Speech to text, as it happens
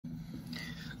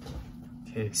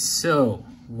Okay, so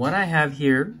what I have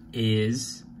here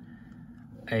is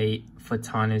a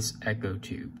Photonis Echo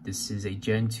tube. This is a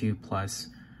Gen 2 Plus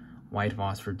white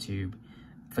phosphor tube.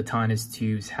 Photonis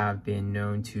tubes have been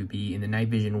known to be, in the night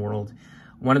vision world,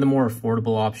 one of the more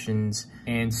affordable options.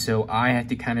 And so I had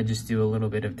to kind of just do a little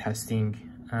bit of testing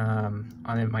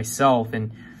on it myself.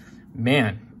 And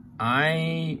man,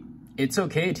 it's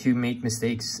okay to make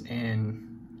mistakes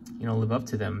and, you know, live up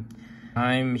to them.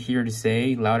 I'm here to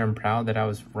say loud and proud that I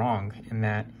was wrong and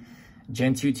that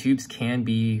Gen 2 tubes can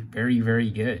be very, very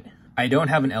good. I don't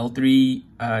have an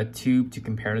L3 tube to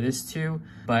compare this to,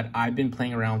 but I've been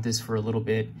playing around with this for a little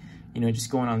bit, you know,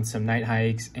 just going on some night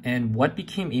hikes. And what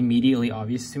became immediately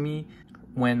obvious to me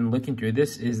when looking through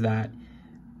this is that,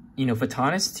 you know,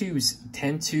 Photonis tubes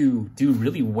tend to do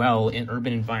really well in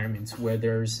urban environments where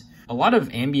there's a lot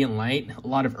of ambient light, a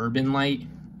lot of urban light,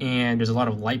 and there's a lot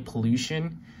of light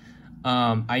pollution.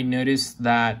 I noticed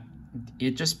that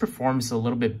it just performs a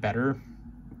little bit better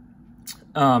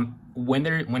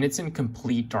when it's in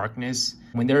complete darkness.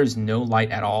 When there is no light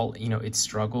at all, you know, it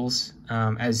struggles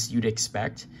as you'd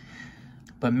expect.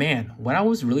 But man, what I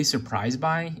was really surprised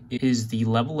by is the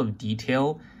level of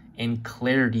detail and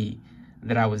clarity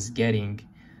that I was getting.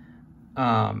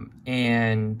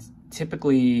 And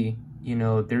typically, you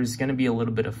know, there's going to be a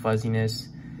little bit of fuzziness.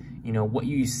 You know, what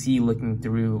you see looking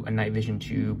through a night vision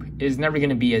tube is never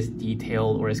going to be as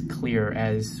detailed or as clear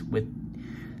as with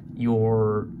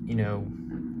your, you know,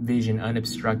 vision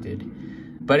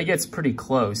unobstructed, but it gets pretty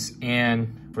close.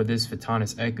 And for this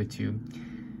Photonis Echo tube,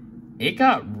 it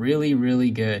got really, really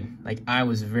good. Like, I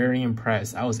was very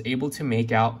impressed. I was able to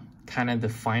make out kind of the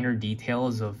finer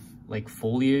details of like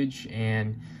foliage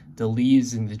and the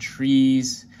leaves and the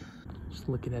trees. Just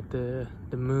looking at the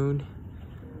moon,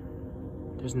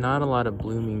 there's not a lot of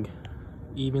blooming,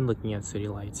 even looking at city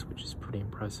lights, which is pretty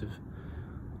impressive.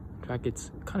 In fact,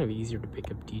 it's kind of easier to pick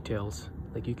up details.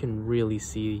 Like, you can really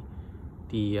see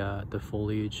the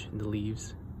foliage and the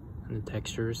leaves and the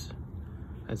textures.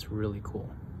 That's really cool.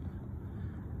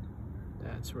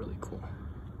 That's really cool.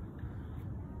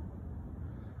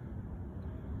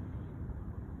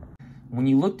 When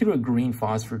you look through a green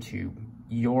phosphor tube,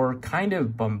 you're kind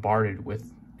of bombarded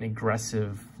with an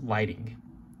aggressive lighting.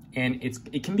 And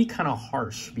it can be kind of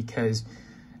harsh because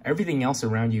everything else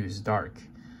around you is dark.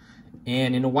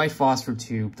 And in a white phosphor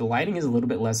tube, the lighting is a little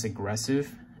bit less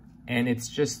aggressive and it's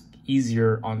just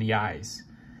easier on the eyes.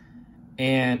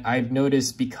 And I've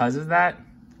noticed because of that,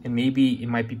 and maybe it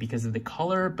might be because of the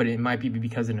color, but it might be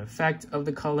because of an effect of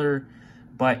the color,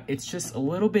 but it's just a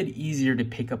little bit easier to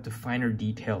pick up the finer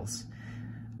details,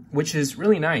 which is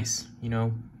really nice, you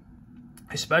know,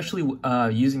 especially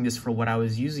using this for what I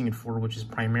was using it for, which is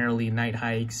primarily night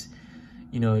hikes,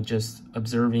 you know, just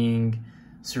observing,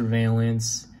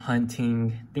 surveillance,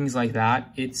 hunting, things like that.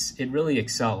 It really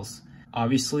excels.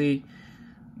 Obviously,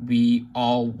 we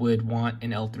all would want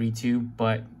an L3 tube,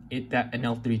 but an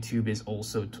L3 tube is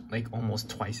also like almost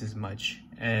twice as much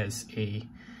as a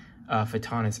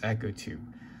Photonis Echo tube,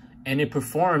 and it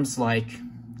performs like,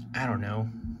 I don't know,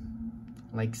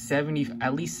 like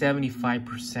at least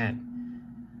 75%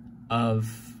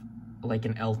 of like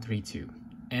an L3 tube,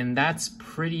 and that's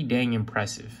pretty dang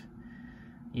impressive,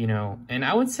 you know. And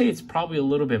I would say it's probably a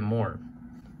little bit more,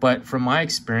 but from my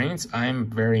experience, I'm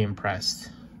very impressed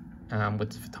with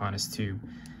the Photonis tube.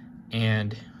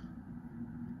 And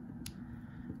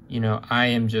you know,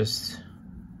 I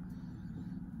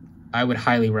would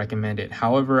highly recommend it.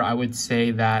 However, I would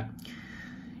say that,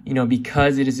 you know,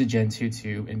 because it is a Gen 2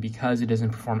 tube and because it doesn't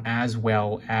perform as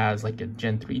well as like a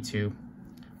Gen 3 tube,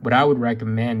 what I would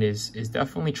recommend is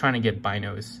definitely trying to get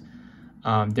binos.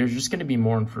 There's just going to be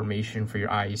more information for your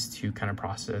eyes to kind of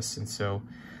process. And so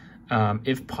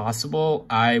if possible,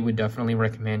 I would definitely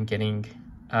recommend getting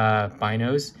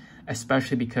binos,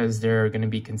 especially because they're going to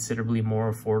be considerably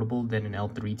more affordable than an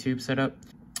L3 tube setup.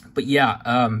 But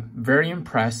yeah, very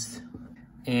impressed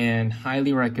and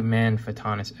highly recommend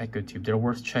Photonis Echo tube. They're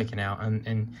worth checking out,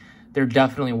 and they're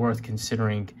definitely worth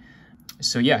considering.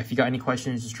 So yeah, if you got any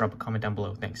questions, just drop a comment down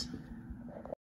below. Thanks.